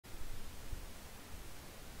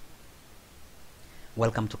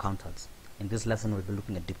Welcome to Counters. In this lesson we'll be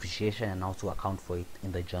looking at depreciation and how to account for it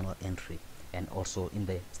in the journal entry and also in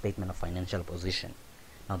the statement of financial position.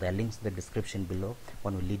 Now there are links in the description below.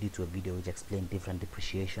 One will lead you to a video which explains different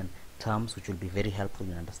depreciation terms, which will be very helpful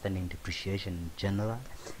in understanding depreciation in general,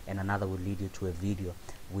 and another will lead you to a video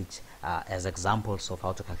which as examples of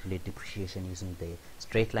how to calculate depreciation using the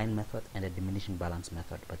straight line method and the diminishing balance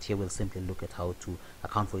method. But here we'll simply look at how to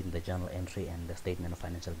account for it in the journal entry and the statement of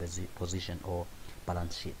financial position or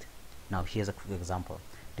balance sheet. Now here's a quick example.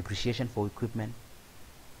 Depreciation for equipment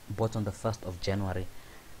bought on the 1st of January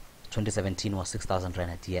 2017 was 6,000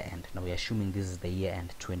 Rand at year end. Now we're assuming this is the year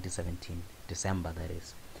end 2017, December that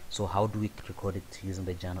is. So how do we record it using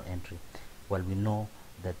the journal entry? Well, we know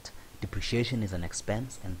that depreciation is an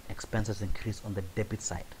expense and expenses increase on the debit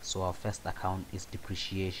side. So our first account is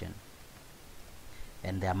depreciation.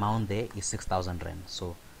 And the amount there is 6,000 Rand.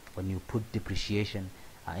 So when you put depreciation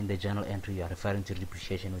in the journal entry, you are referring to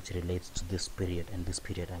depreciation which relates to this period and this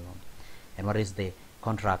period alone. And what is the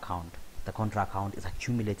contra account? The contra account is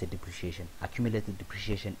accumulated depreciation. Accumulated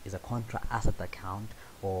depreciation is a contra asset account,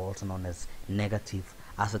 or also known as negative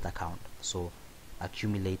asset account. So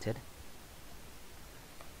accumulated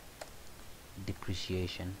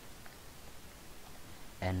depreciation,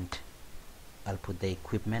 and I'll put the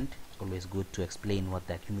equipment. It's always good to explain what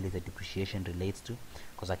the accumulated depreciation relates to,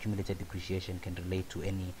 because accumulated depreciation can relate to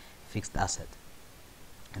any fixed asset,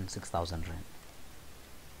 and 6,000 Rand.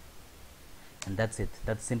 And that's it.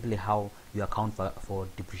 That's simply how you account for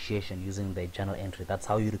depreciation using the journal entry. That's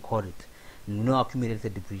how you record it. You know,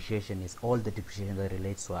 accumulated depreciation is all the depreciation that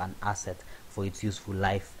relates to an asset for its useful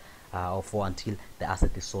life or for until the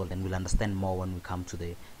asset is sold, and we'll understand more when we come to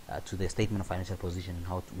the statement of financial position and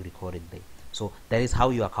how we record it there. So that is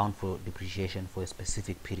how you account for depreciation for a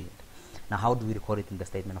specific period. Now, how do we record it in the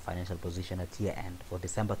statement of financial position at year end for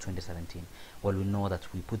December 2017? Well, we know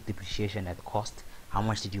that we put depreciation at cost. How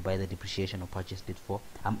much did you buy the depreciation or purchased it for?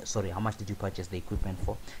 How much did you purchase the equipment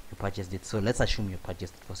for? You purchased it. So let's assume you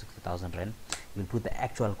purchased it for 60,000 Rand. We'll put the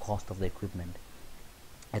actual cost of the equipment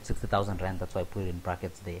at 60,000 Rand. That's why I put it in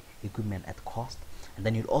brackets, the equipment at cost. And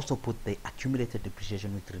then you'll also put the accumulated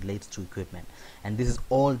depreciation which relates to equipment. And this is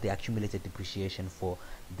all the accumulated depreciation for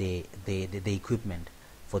the equipment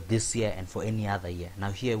for this year and for any other year.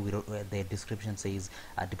 Now here the description says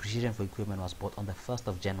depreciation for equipment was bought on the 1st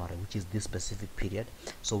of January, which is this specific period.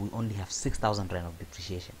 So we only have 6,000 Rand of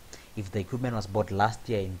depreciation. If the equipment was bought last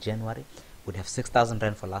year in January, we'd have 6,000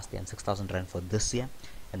 Rand for last year and 6,000 Rand for this year,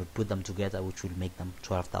 and we put them together, which will make them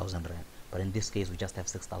 12,000 Rand. But in this case, we just have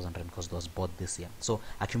 6,000 Rand because it was bought this year. So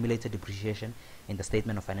accumulated depreciation in the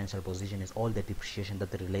statement of financial position is all the depreciation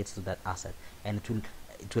that relates to that asset, and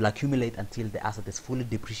it will accumulate until the asset is fully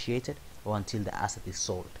depreciated or until the asset is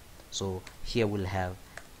sold. So here we'll have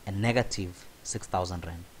a negative 6,000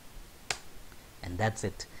 Rand, and that's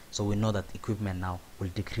it. So we know that equipment now will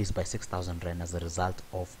decrease by 6,000 Rand as a result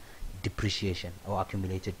of depreciation or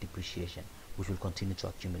accumulated depreciation, which will continue to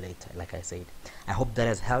accumulate, like I said. I hope that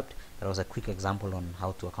has helped. That was a quick example on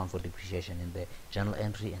how to account for depreciation in the journal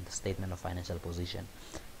entry and the statement of financial position.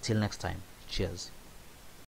 Till next time, cheers.